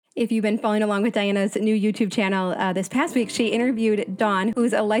If you've been following along with Diana's new YouTube channel this past week, she interviewed Dawn,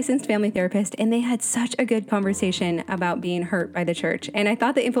 who's a licensed family therapist, and they had such a good conversation about being hurt by the church. And I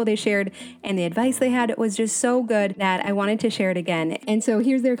thought the info they shared and the advice they had was just so good that I wanted to share it again. And so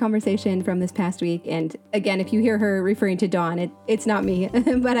here's their conversation from this past week. And again, if you hear her referring to Dawn, it's not me,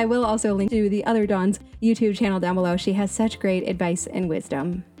 but I will also link to the other Dawn's YouTube channel down below. She has such great advice and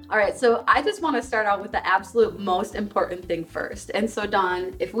wisdom. All right, so I just want to start out with the absolute most important thing first. And so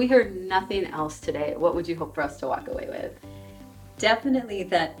Dawn, if we heard nothing else today, what would you hope for us to walk away with? Definitely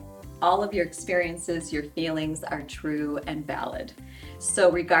that all of your experiences, your feelings are true and valid.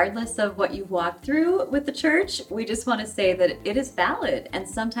 So regardless of what you've walked through with the church, we just want to say that it is valid. And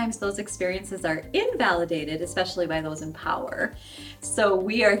sometimes those experiences are invalidated, especially by those in power. So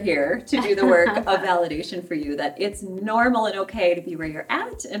we are here to do the work of validation for you, that it's normal and okay to be where you're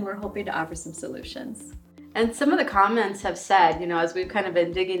at, and we're hoping to offer some solutions. And some of the comments have said, as we've kind of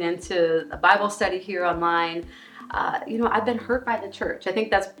been digging into a Bible study here online, I've been hurt by the church. I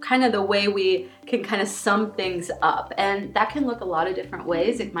think that's kind of the way we can kind of sum things up. And that can look a lot of different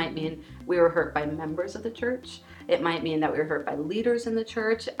ways. It might mean we were hurt by members of the church. It might mean that we were hurt by leaders in the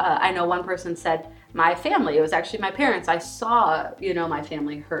church. I know one person said, my family, it was actually my parents. I saw, my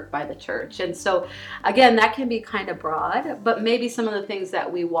family hurt by the church. And so again, that can be kind of broad, but maybe some of the things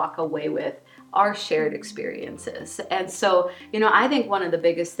that we walk away with are shared experiences. And so, I think one of the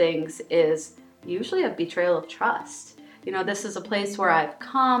biggest things is usually a betrayal of trust. This is a place where I've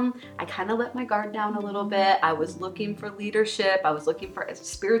come, I kind of let my guard down a little bit. I was looking for leadership. I was looking for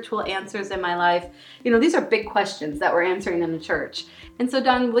spiritual answers in my life. These are big questions that we're answering in the church. And so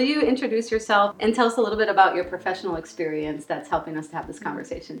Dawn, will you introduce yourself and tell us a little bit about your professional experience that's helping us to have this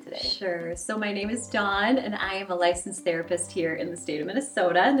conversation today? Sure. So my name is Dawn, and I am a licensed therapist here in the state of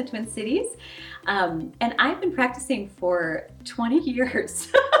Minnesota in the Twin Cities. And I've been practicing for 20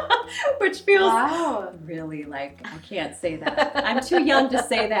 years, which feels really like I can't say that. I'm too young to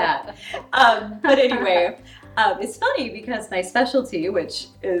say that. But anyway, it's funny because my specialty, which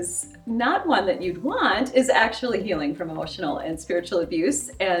is not one that you'd want, is actually healing from emotional and spiritual abuse,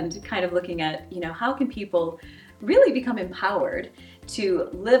 and kind of looking at, how can people really become empowered to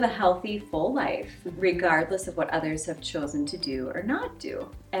live a healthy, full life, regardless of what others have chosen to do or not do.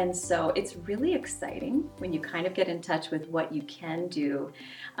 And so it's really exciting when you kind of get in touch with what you can do,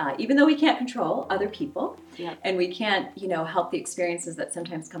 even though we can't control other people, and we can't, help the experiences that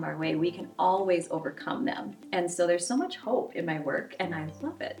sometimes come our way, we can always overcome them. And so there's so much hope in my work, and I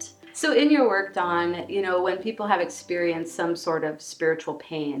love it. So in your work, Dawn, when people have experienced some sort of spiritual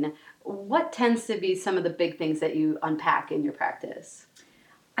pain, what tends to be some of the big things that you unpack in your practice?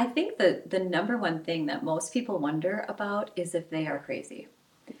 I think the number one thing that most people wonder about is if they are crazy.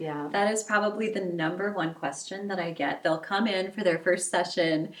 Yeah. That is probably the number one question that I get. They'll come in for their first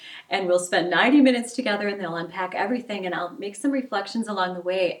session and we'll spend 90 minutes together and they'll unpack everything, and I'll make some reflections along the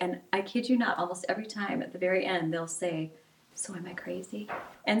way. And I kid you not, almost every time at the very end, they'll say, so am I crazy?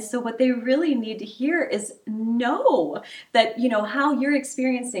 And so what they really need to hear is know that, how you're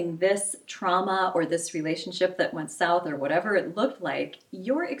experiencing this trauma or this relationship that went south or whatever it looked like,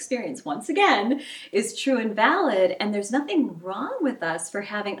 your experience, once again, is true and valid. And there's nothing wrong with us for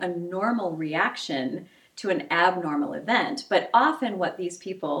having a normal reaction to an abnormal event. But often what these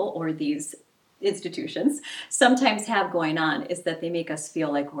people or these institutions sometimes have going on is that they make us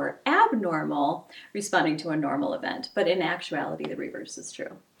feel like we're abnormal responding to a normal event. But in actuality, the reverse is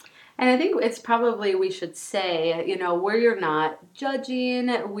true. And I think it's probably, we should say, we're not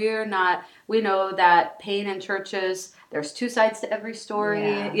judging, we know that pain in churches, there's two sides to every story,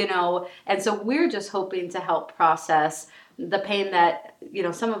 and so we're just hoping to help process the pain that,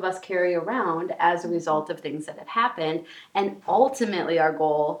 some of us carry around as a result of things that have happened. And ultimately our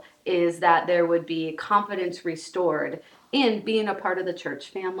goal is that there would be confidence restored in being a part of the church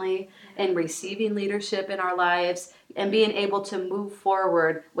family and receiving leadership in our lives and being able to move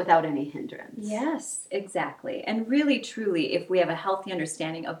forward without any hindrance. Yes, exactly. And really, truly, if we have a healthy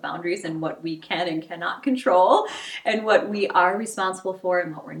understanding of boundaries and what we can and cannot control and what we are responsible for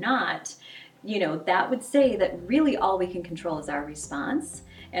and what we're not, that would say that really all we can control is our response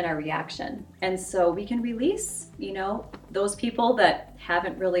and our reaction. And so we can release, those people that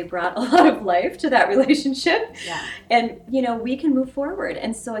haven't really brought a lot of life to that relationship. Yeah. And, we can move forward.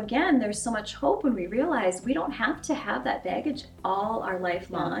 And so again, there's so much hope when we realize we don't have to have that baggage all our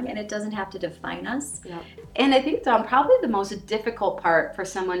life long, and it doesn't have to define us. Yeah. And I think, Dawn, probably the most difficult part for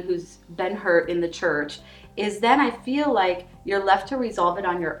someone who's been hurt in the church is then I feel like you're left to resolve it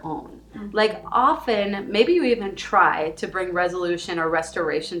on your own. Mm-hmm. Like often, maybe you even try to bring resolution or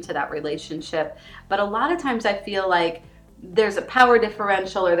restoration to that relationship, but a lot of times I feel like there's a power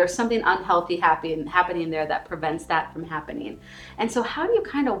differential or there's something unhealthy happening there that prevents that from happening. And so how do you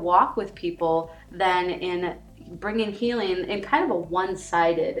kind of walk with people then in bringing healing in kind of a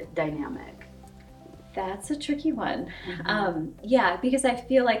one-sided dynamic? That's a tricky one. Yeah, because I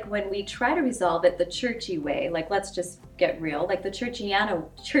feel like when we try to resolve it the churchy way, like let's just get real, like the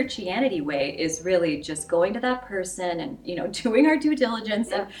churchianity way is really just going to that person and, you know, doing our due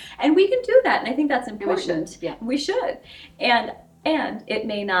diligence. And we can do that. And I think that's important. We should. And it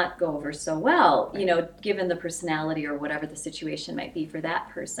may not go over so well, you know, given the personality or whatever the situation might be for that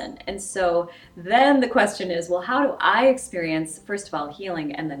person. And so then the question is, well, how do I experience, first of all,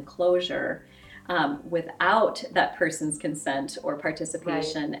 healing and then closure without that person's consent or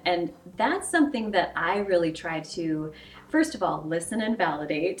participation? Right. And that's something that I really try to, first of all, listen and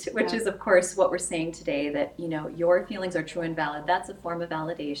validate, which is, of course, what we're saying today, that, you know, your feelings are true and valid. That's a form of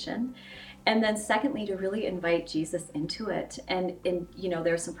validation. And then secondly, to really invite Jesus into it. And you know,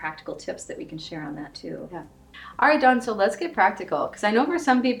 there are some practical tips that we can share on that too. Yeah. All right, Dawn, so let's get practical. Because I know for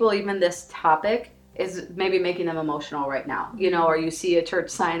some people, even this topic is maybe making them emotional right now, you know, or you see a church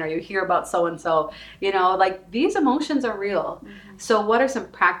sign or you hear about so-and-so, you know, like these emotions are real. So what are some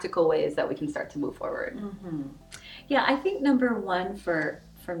practical ways that we can start to move forward? Yeah, I think number one for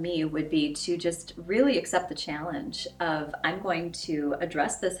me would be to just really accept the challenge of, I'm going to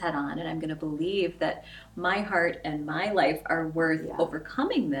address this head on, and I'm going to believe that my heart and my life are worth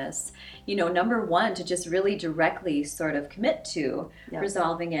overcoming this. You know, number one, to just really directly sort of commit to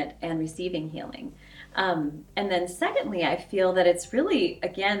resolving it and receiving healing. And then secondly, I feel that it's really,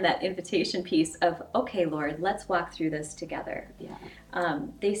 again, that invitation piece of, okay, Lord, let's walk through this together.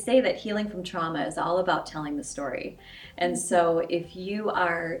 They say that healing from trauma is all about telling the story. And so if you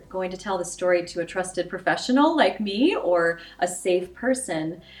are going to tell the story to a trusted professional like me or a safe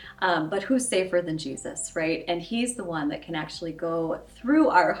person, but who's safer than Jesus, right? And he's the one that can actually go through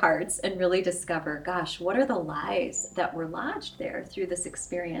our hearts and really discover, gosh, what are the lies that were lodged there through this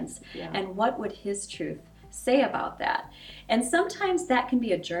experience? And what would his truth say about that? And sometimes that can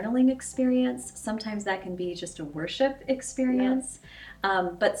be a journaling experience. Sometimes that can be just a worship experience.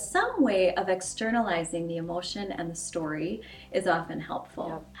 But some way of externalizing the emotion and the story is often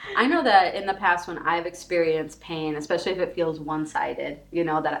helpful. I know that in the past when I've experienced pain, especially if it feels one-sided, you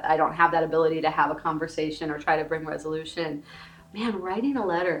know, that I don't have that ability to have a conversation or try to bring resolution, man, writing a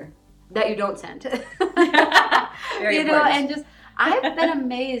letter that you don't send. You know, and just I've been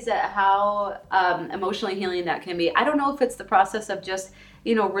amazed at how emotionally healing that can be. I don't know if it's the process of just,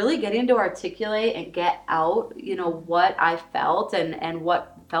 you know, really getting to articulate and get out, you know, what I felt and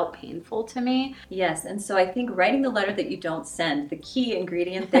what felt painful to me. Yes, and so I think writing the letter that you don't send, the key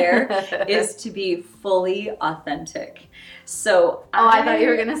ingredient there is to be fully authentic. So I thought you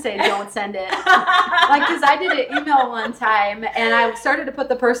were going to say don't send it. Like, because I did an email one time and I started to put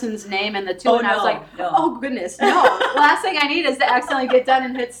the person's name in the two and I was like, oh goodness, no. Last thing I need is to accidentally get done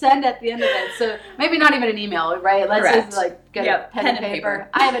and hit send at the end of it. So maybe not even an email, right? Let's just like get a pen and paper.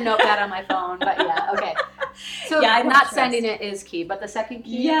 I have a notepad on my phone, but yeah, okay. So not sending it is key, but the second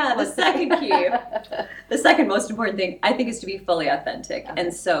key? Yeah, the second key. The second most important thing, I think, is to be fully authentic. Okay.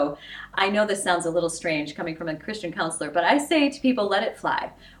 And so I know this sounds a little strange coming from a Christian counselor, but I say to people, let it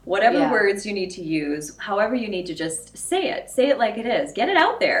fly. Whatever words you need to use, however you need to just say it like it is. Get it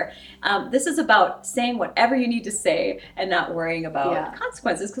out there. This is about saying whatever you need to say and not worrying about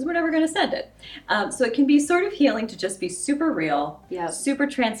consequences, because we're never going to send it. So it can be sort of healing to just be super real, super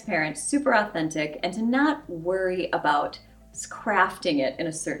transparent, super authentic, and to not worry about crafting it in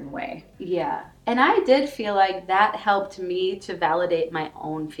a certain way. Yeah. And I did feel like that helped me to validate my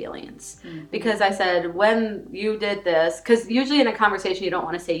own feelings. Because I said, when you did this, because usually in a conversation you don't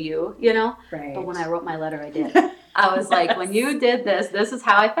want to say you know? Right. But when I wrote my letter, I did. I was like, when you did this, this is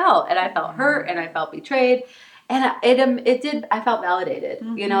how I felt. And I felt hurt and I felt betrayed. And I felt validated.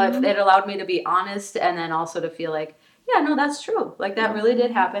 You know, it allowed me to be honest and then also to feel like, yeah, no, that's true. Like that really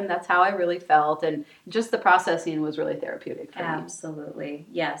did happen. That's how I really felt. And just the processing was really therapeutic for me. Absolutely.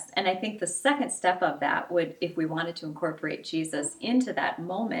 Yes. And I think the second step of that would, if we wanted to incorporate Jesus into that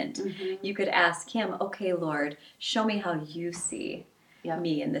moment, you could ask him, okay, Lord, show me how you see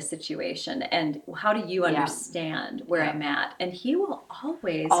me in this situation. And how do you understand where I'm at? And he will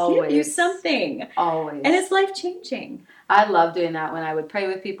always give you something. Always. And it's life-changing. I love doing that when I would pray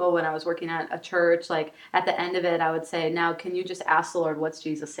with people, when I was working at a church. Like at the end of it, I would say, now can you just ask the Lord, what's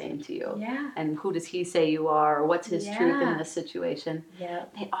Jesus saying to you? Yeah. And who does he say you are? Or what's his truth in this situation? Yeah.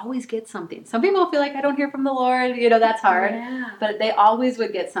 They always get something. Some people feel like I don't hear from the Lord. You know, that's hard. Yeah. But they always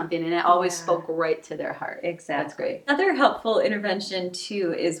would get something and it always spoke right to their heart. Exactly. That's great. Another helpful intervention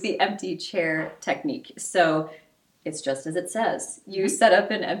too is the empty chair technique. So it's just as it says. You set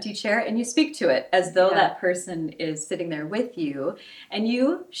up an empty chair and you speak to it as though that person is sitting there with you, and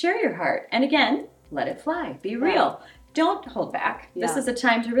you share your heart. And again, let it fly. Be real. Don't hold back. This is a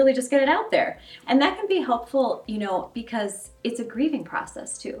time to really just get it out there. And that can be helpful, because it's a grieving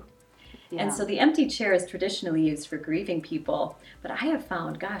process too. Yeah. And so the empty chair is traditionally used for grieving people, but I have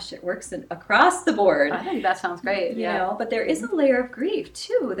found, gosh, it works across the board. I think that sounds great. But there is a layer of grief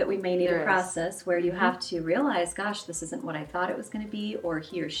too that we may need to process, where you have to realize, gosh, this isn't what I thought it was going to be, or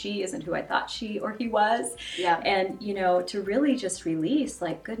he or she isn't who I thought she or he was. Yeah. And, to really just release,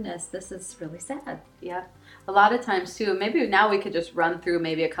 like, goodness, this is really sad. Yeah. A lot of times too, maybe now we could just run through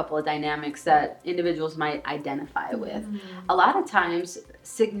maybe a couple of dynamics that individuals might identify with. A lot of times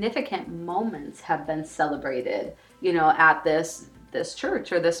significant moments have been celebrated, at this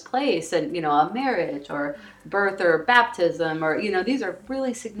church or this place, and a marriage or birth or baptism, or these are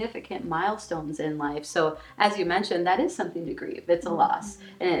really significant milestones in life. So as you mentioned, that is something to grieve. It's a loss,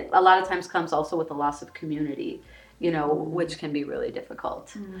 and it a lot of times comes also with the loss of community, which can be really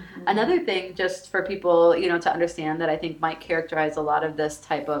difficult. Another thing, just for people, to understand, that I think might characterize a lot of this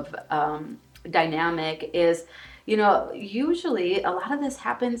type of dynamic is, usually a lot of this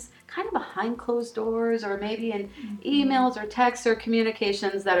happens kind of behind closed doors, or maybe in emails or texts or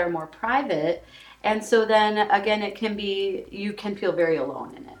communications that are more private. And so then again, you can feel very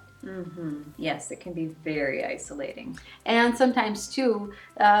alone in it. Yes, it can be very isolating. And sometimes too,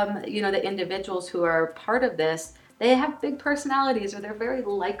 the individuals who are part of this, they have big personalities, or they're very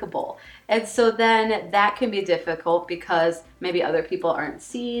likable. And so then that can be difficult because maybe other people aren't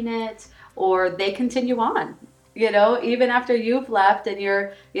seeing it, or they continue on. Even after you've left and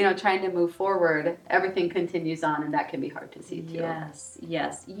you're, trying to move forward, everything continues on, and that can be hard to see too.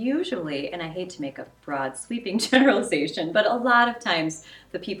 Yes. Usually, and I hate to make a broad sweeping generalization, but a lot of times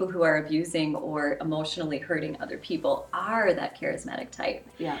the people who are abusing or emotionally hurting other people are that charismatic type.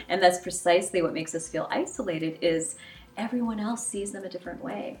 Yeah. And that's precisely what makes us feel isolated, is everyone else sees them a different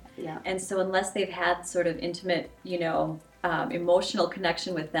way. Yeah. And so unless they've had sort of intimate, emotional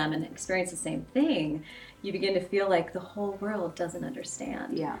connection with them and experience the same thing, you begin to feel like the whole world doesn't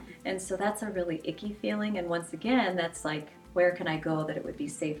understand. Yeah. And so that's a really icky feeling. And once again, that's like, where can I go that it would be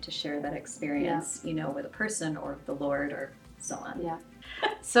safe to share that experience, with a person or the Lord or so on. Yeah.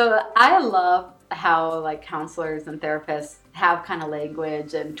 So I love how like counselors and therapists have kind of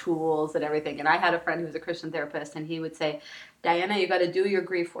language and tools and everything. And I had a friend who was a Christian therapist, and he would say, Diana, you got to do your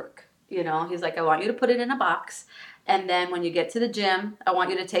grief work. He's like, I want you to put it in a box. And then when you get to the gym, I want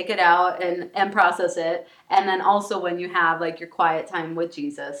you to take it out and process it. And then also when you have like your quiet time with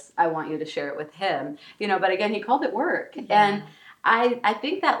Jesus, I want you to share it with him. But again, he called it work. Yeah. And I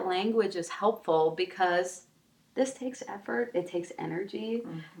think that language is helpful because this takes effort. It takes energy,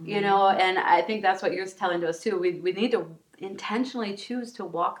 and I think that's what you're telling to us too. We need to intentionally choose to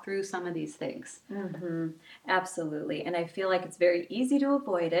walk through some of these things. Absolutely. And I feel like it's very easy to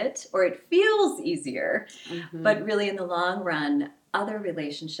avoid it, or it feels easier, but really in the long run, other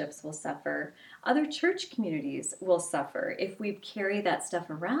relationships will suffer. Other church communities will suffer if we carry that stuff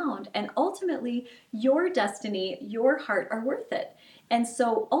around. And ultimately, your destiny, your heart are worth it. And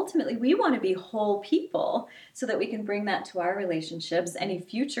so ultimately, we want to be whole people so that we can bring that to our relationships, any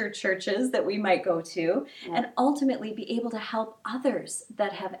future churches that we might go to, and ultimately be able to help others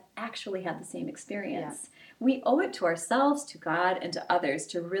that have actually had the same experience. We owe it to ourselves, to God, and to others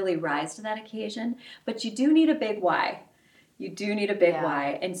to really rise to that occasion. But you do need a big why. You do need a big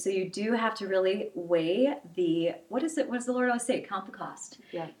why. And so you do have to really weigh what does the Lord always say? Count the cost.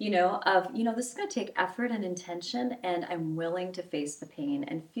 Yeah. This is going to take effort and intention, and I'm willing to face the pain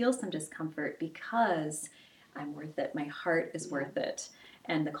and feel some discomfort because I'm worth it. My heart is worth it.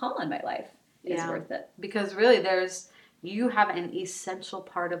 And the call on my life is worth it. Because really you have an essential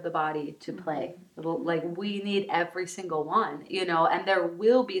part of the body to play. Like we need every single one, and there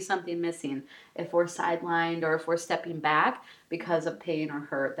will be something missing if we're sidelined or if we're stepping back because of pain or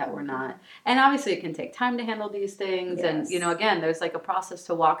hurt that we're not. And obviously it can take time to handle these things. Yes. And, again, there's like a process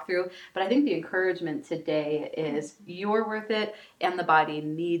to walk through. But I think the encouragement today is you're worth it and the body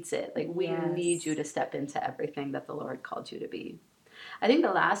needs it. Like we need you to step into everything that the Lord called you to be. I think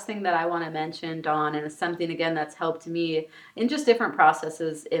the last thing that I want to mention, Dawn, and it's something, again, that's helped me in just different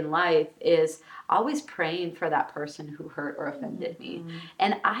processes in life, is always praying for that person who hurt or offended me.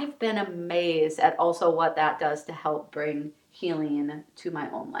 And I've been amazed at also what that does to help bring healing to my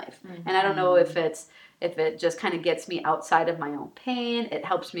own life. And I don't know if it just kind of gets me outside of my own pain. It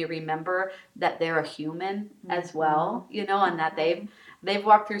helps me remember that they're a human as well, and that they've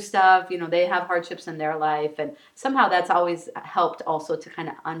walked through stuff, they have hardships in their life. And somehow that's always helped also to kind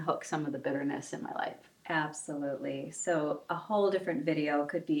of unhook some of the bitterness in my life. Absolutely. So a whole different video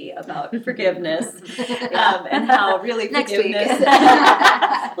could be about forgiveness and how really Next week. forgiveness,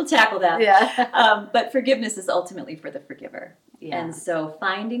 we'll tackle that. Yeah. But forgiveness is ultimately for the forgiver. Yeah. And so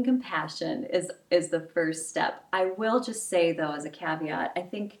finding compassion is the first step. I will just say, though, as a caveat, I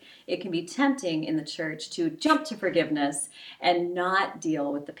think it can be tempting in the church to jump to forgiveness and not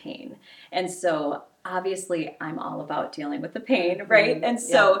deal with the pain. And so obviously I'm all about dealing with the pain, right? And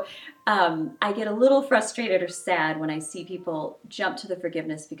so I get a little frustrated or sad when I see people jump to the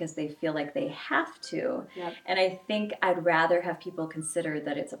forgiveness because they feel like they have to. Yep. And I think I'd rather have people consider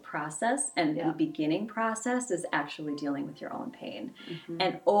that it's a process, and the Yep. beginning process is actually dealing with your own pain. Mm-hmm.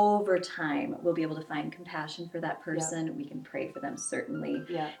 And over time, we'll be able to find compassion for that person. We can pray for them, certainly.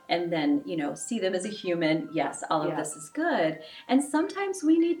 Yeah. And then, see them as a human. Yes, all of Yeah. this is good. And sometimes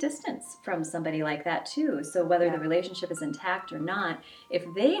we need distance from somebody like that too. So whether the relationship is intact or not, if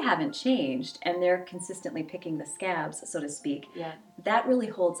they haven't changed and they're consistently picking the scabs, so to speak, that really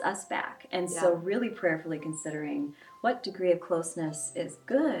holds us back. And so really prayerfully considering what degree of closeness is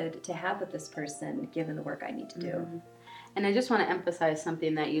good to have with this person given the work I need to do. Mm-hmm. And I just want to emphasize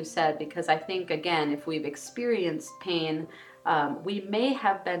something that you said, because I think, again, if we've experienced pain, we may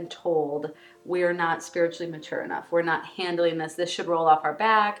have been told we're not spiritually mature enough. We're not handling this. This should roll off our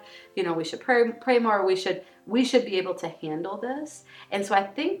back. We should pray more. We should be able to handle this. And so I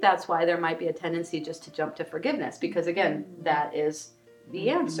think that's why there might be a tendency just to jump to forgiveness, because again, that is the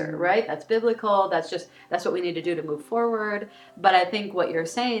answer, right? That's biblical. That's what we need to do to move forward. But I think what you're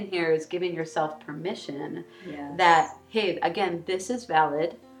saying here is giving yourself permission that, hey, again, this is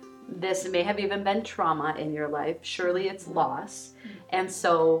valid. This may have even been trauma in your life. Surely it's loss. And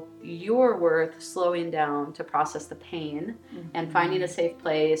so you're worth slowing down to process the pain and finding a safe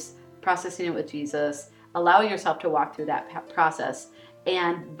place, processing it with Jesus, allowing yourself to walk through that process.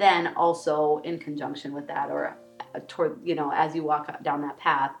 And then also in conjunction with that, or toward, as you walk down that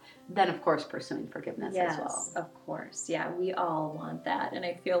path, then of course pursuing forgiveness as well. Yes, of course. Yeah, we all want that. And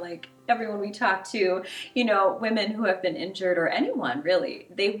I feel like everyone we talk to, women who have been injured, or anyone really,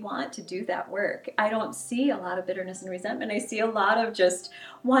 they want to do that work. I don't see a lot of bitterness and resentment. I see a lot of just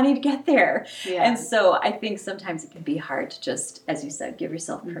wanting to get there. Yeah. And so I think sometimes it can be hard to just, as you said, give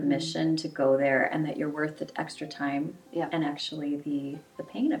yourself permission to go there, and that you're worth the extra time and actually the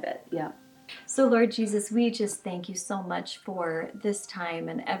pain of it. Yeah. So, Lord Jesus, we just thank you so much for this time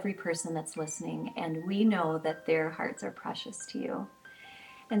and every person that's listening. And we know that their hearts are precious to you.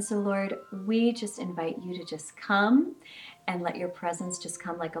 And so, Lord, we just invite you to just come and let your presence just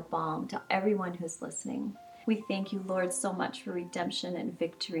come like a balm to everyone who's listening. We thank you, Lord, so much for redemption and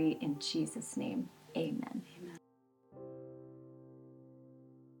victory in Jesus' name. Amen.